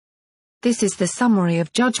This is the summary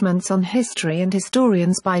of Judgments on History and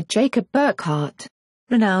Historians by Jacob Burckhardt.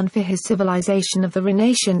 Renowned for his Civilization of the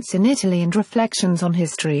Renaissance in Italy and Reflections on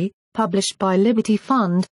History, published by Liberty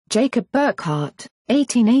Fund, Jacob Burckhardt,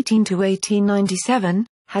 1818–1897,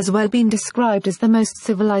 has well been described as the most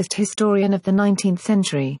civilized historian of the 19th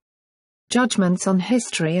century. Judgments on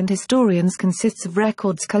History and Historians consists of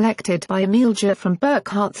records collected by Emil J. from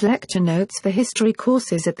Burckhardt's lecture notes for history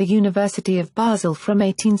courses at the University of Basel from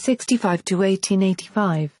 1865 to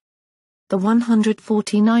 1885. The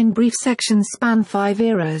 149 brief sections span 5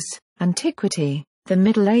 eras: Antiquity, the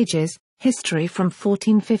Middle Ages, history from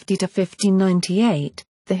 1450 to 1598,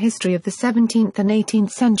 the history of the 17th and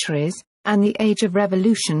 18th centuries, and the Age of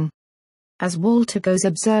Revolution. As Walter Goes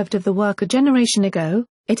observed of the work a generation ago,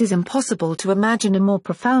 it is impossible to imagine a more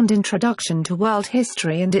profound introduction to world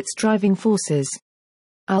history and its driving forces.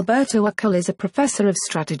 Alberto Uckel is a professor of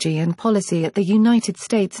strategy and policy at the United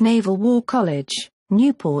States Naval War College,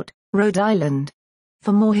 Newport, Rhode Island.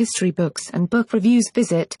 For more history books and book reviews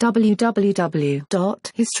visit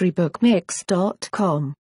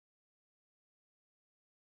www.historybookmix.com.